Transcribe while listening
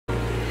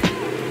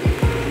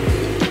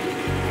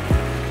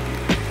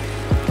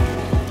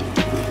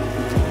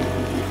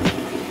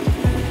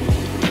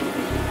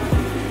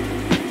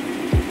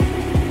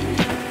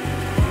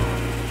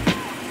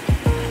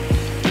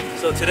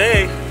So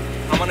today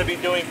I'm gonna be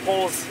doing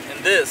pulls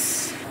in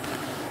this.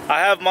 I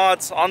have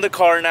mods on the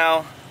car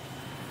now.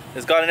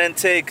 It's got an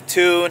intake,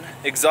 tune,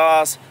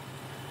 exhaust,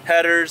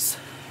 headers,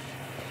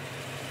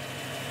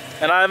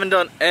 and I haven't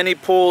done any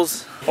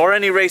pulls or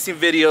any racing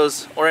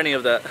videos or any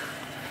of that.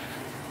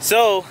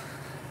 So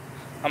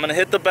I'm gonna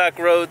hit the back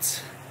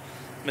roads.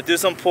 I'm gonna do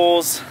some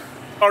pulls.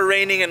 It's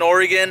raining in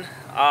Oregon.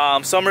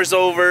 Summer's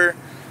over,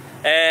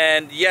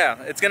 and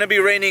yeah, it's gonna be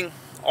raining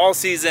all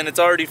season. It's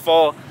already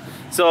fall,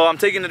 so I'm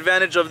taking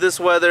advantage of this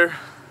weather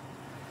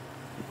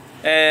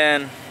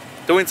and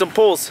doing some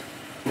pulls.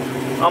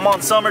 I'm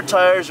on summer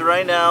tires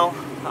right now.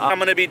 I'm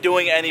gonna be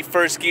doing any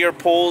first gear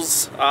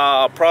pulls,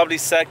 probably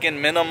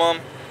second minimum,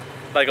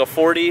 like a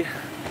 40.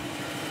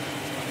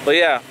 But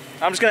yeah,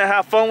 I'm just gonna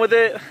have fun with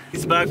it.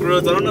 These back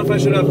roads, I don't know if I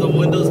should have the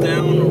windows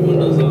down or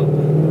windows up.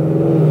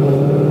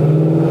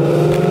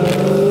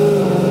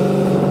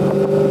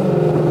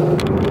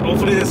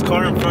 Hopefully this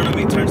car in front of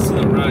me turns to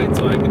the right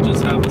so I can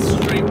just have a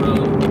straight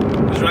road.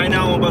 Because right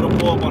now I'm about to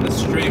pull up on a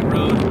straight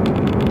road.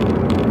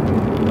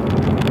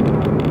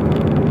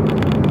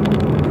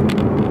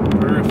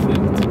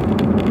 Perfect.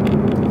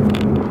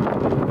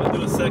 I'll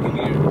do a second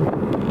gear.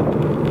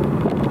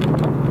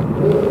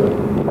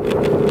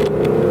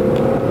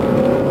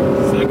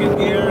 Second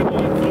gear,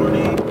 going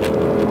 40.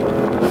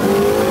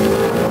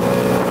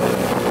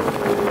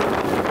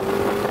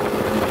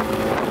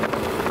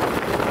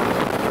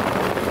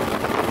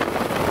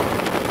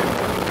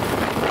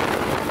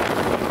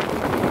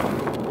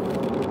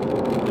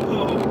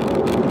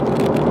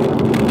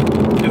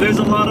 There's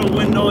a lot of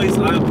wind noise,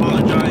 I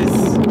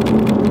apologize.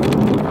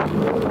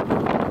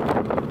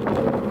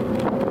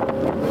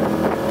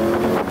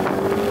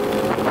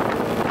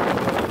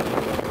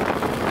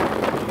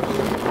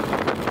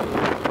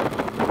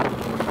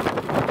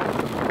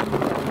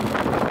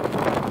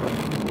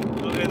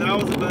 Okay, that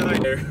was a bad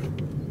idea.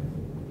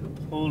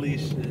 Holy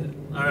shit.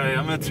 Alright,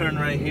 I'm gonna turn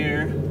right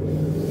here.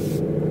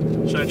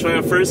 Should I try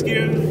a first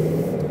gear?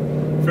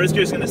 First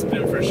gear's gonna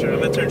spin for sure. I'm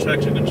gonna turn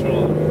traction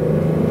control.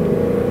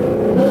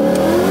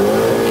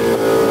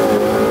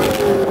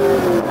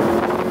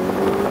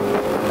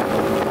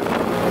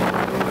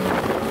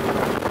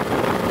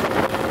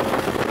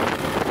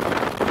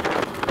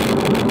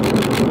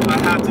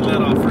 To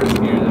let off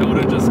first gear, I would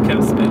have just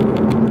kept spinning.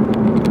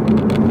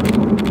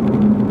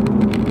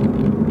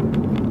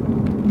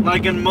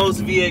 Like in most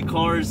V8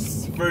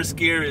 cars, first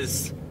gear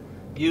is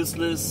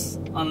useless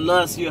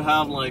unless you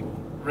have like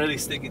really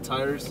sticky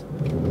tires.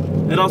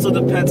 It also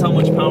depends how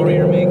much power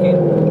you're making.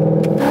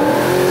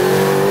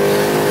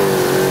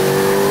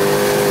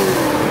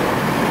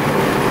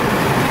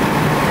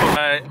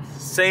 Alright,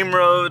 same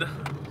road.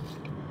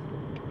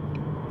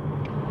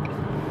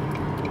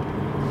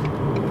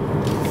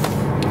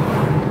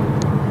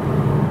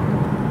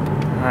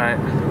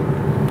 Alright,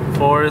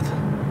 fourth,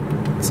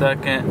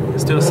 second,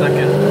 let's do a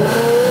second.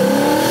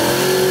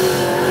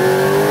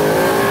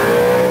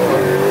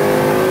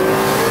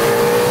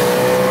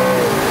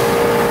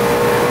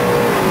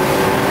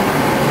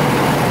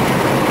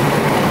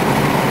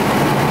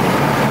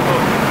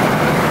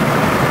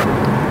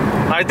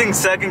 I think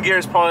second gear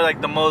is probably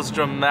like the most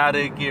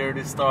dramatic gear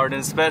to start,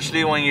 and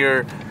especially when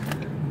you're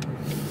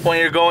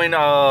going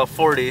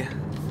 40.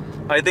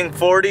 I think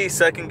 40,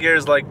 second gear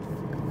is like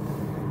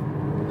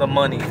the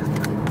money.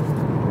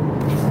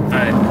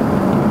 Alright.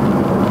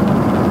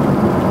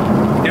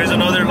 Here's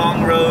another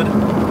long road.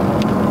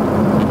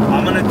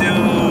 I'm gonna do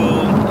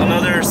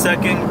another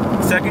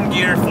second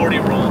gear 40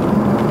 roll.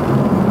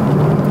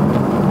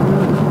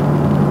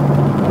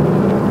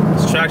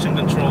 It's traction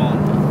control.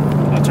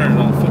 I'll turn it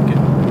off, fuck it.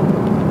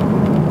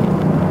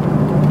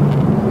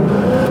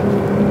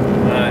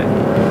 Alright.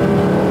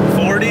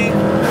 40.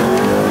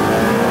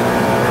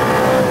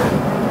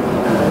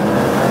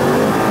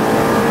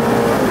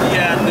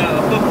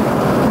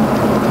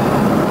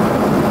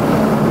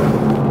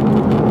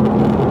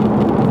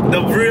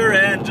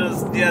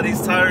 Yeah,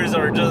 these tires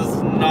are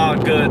just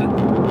not good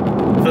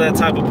for that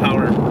type of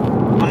power.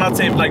 I'm not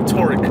saying like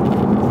torque,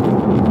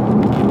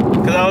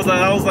 because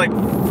I was like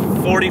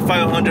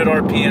 4,500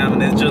 RPM,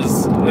 and it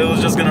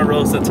was just gonna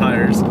roast the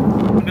tires.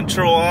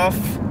 Control off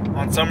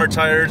on summer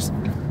tires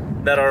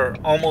that are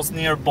almost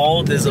near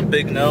bald is a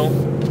big no.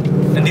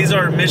 And these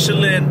are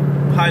Michelin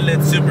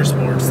Pilot Super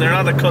Sports. They're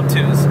not the Cup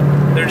 2s.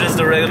 They're just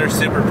the regular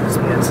Super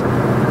Sports.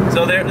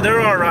 So they're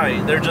all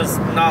right. They're just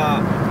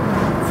not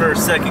for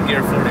second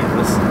gear 40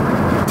 rolls.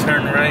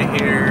 Turn right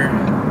here.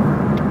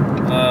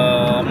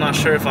 I'm not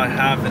sure if I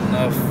have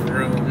enough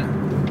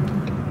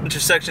room.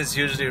 Intersection is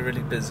usually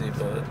really busy,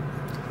 but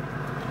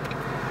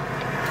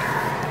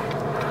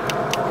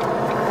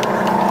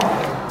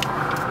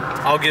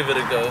I'll give it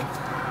a go.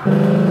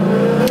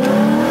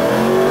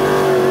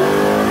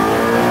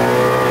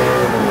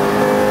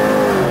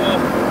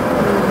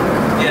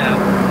 Yeah,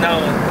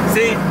 no,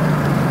 see,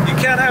 you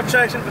can't have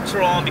traction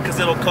control on because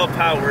it'll cut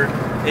power,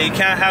 and you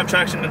can't have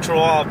traction control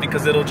off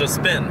because it'll just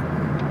spin.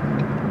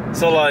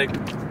 So like,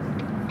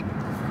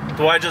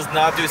 do I just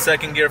not do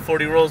second gear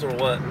 40 rolls or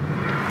what?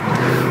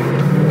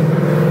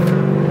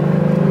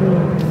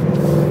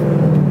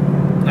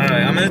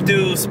 gonna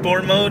do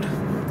sport mode,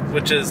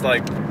 which is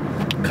like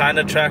kind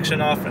of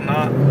traction off and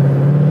not.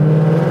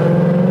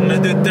 I'm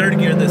gonna do third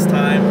gear this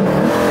time.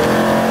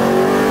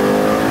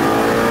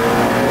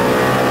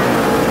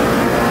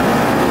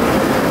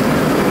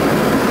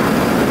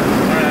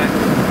 Alright.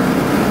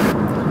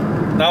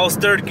 That was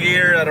third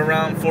gear at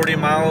around 40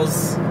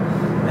 miles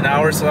an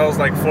hour, so that was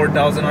like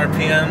 4,000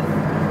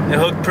 RPM. It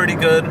hooked pretty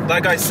good.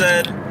 Like I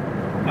said,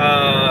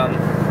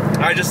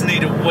 I just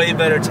needed way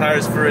better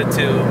tires for it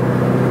to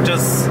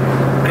just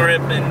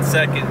grip in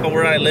second.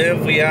 Where I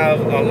live, we have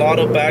a lot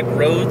of back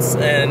roads,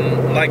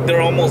 and like they're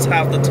almost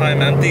half the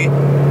time empty,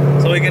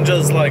 so we can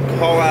just like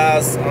haul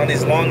ass on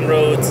these long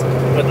roads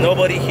with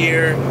nobody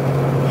here,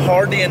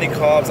 hardly any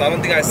cops.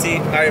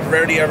 I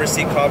rarely ever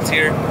see cops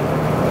here.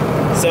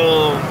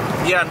 So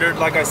yeah, they're,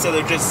 like I said,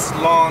 they're just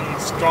long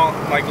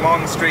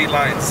straight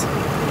lines.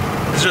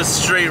 It's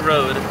just straight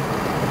road,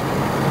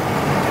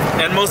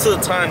 and most of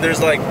the time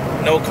there's like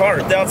no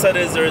car. The downside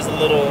is there's a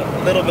little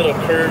bit of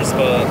curves,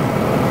 but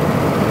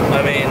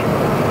I mean,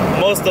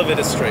 most of it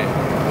is straight.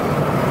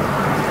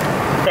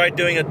 Tried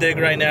doing a dig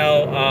right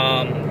now,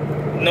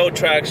 no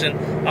traction.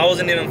 I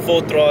wasn't even full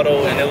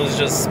throttle and it was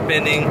just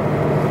spinning.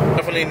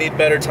 Definitely need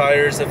better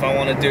tires if I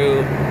want to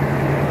do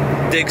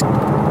digs.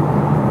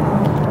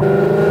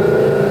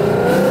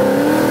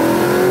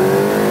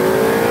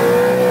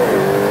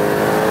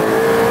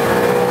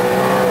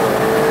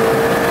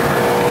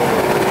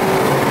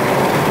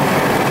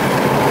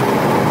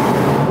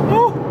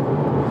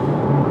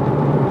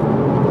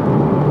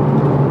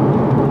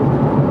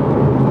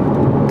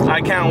 I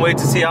can't wait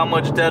to see how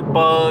much dead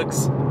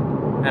bugs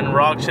and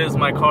rock chips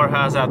my car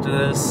has after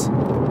this.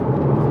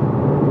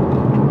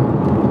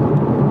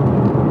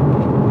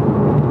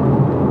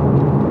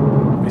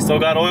 We still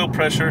got oil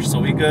pressure, so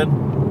we good.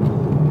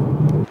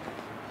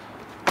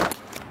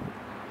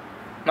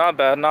 Not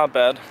bad, not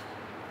bad.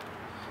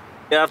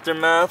 The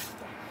aftermath.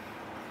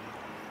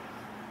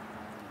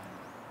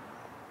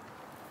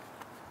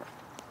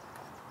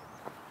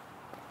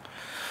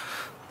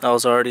 That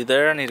was already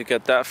there. I need to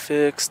get that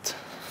fixed.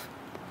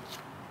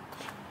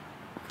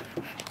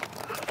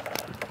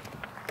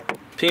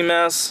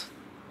 PMAS,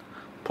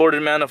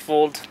 ported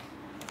manifold,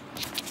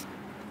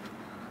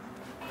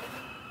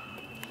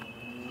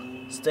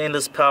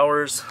 stainless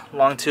powers,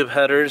 long tube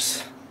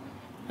headers,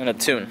 and a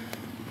tune.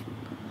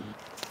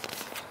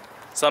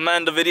 So I'm gonna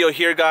end the video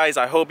here, guys.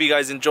 I hope you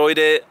guys enjoyed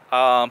it.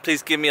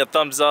 Please give me a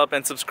thumbs up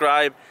and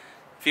subscribe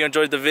if you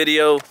enjoyed the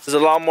video. There's a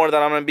lot more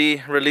that I'm gonna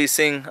be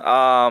releasing.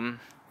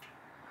 I'm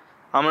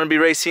gonna be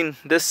racing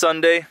this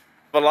Sunday.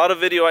 A lot of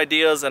video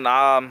ideas, and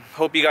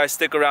hope you guys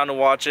stick around to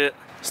watch it.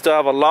 Still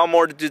have a lot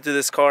more to do to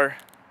this car,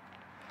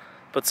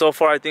 but so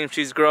far I think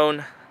she's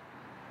grown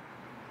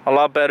a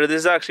lot better. This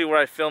is actually where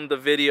I filmed the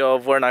video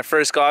of when I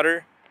first got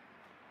her.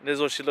 This is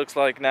what she looks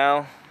like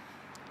now.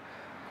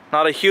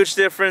 Not a huge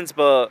difference,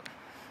 but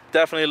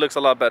definitely looks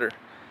a lot better.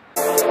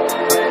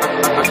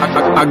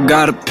 I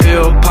got a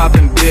pill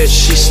popping bitch,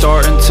 she's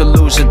starting to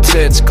lose her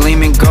tits.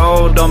 Gleaming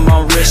gold on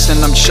my wrist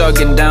and I'm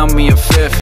chugging down me a fifth.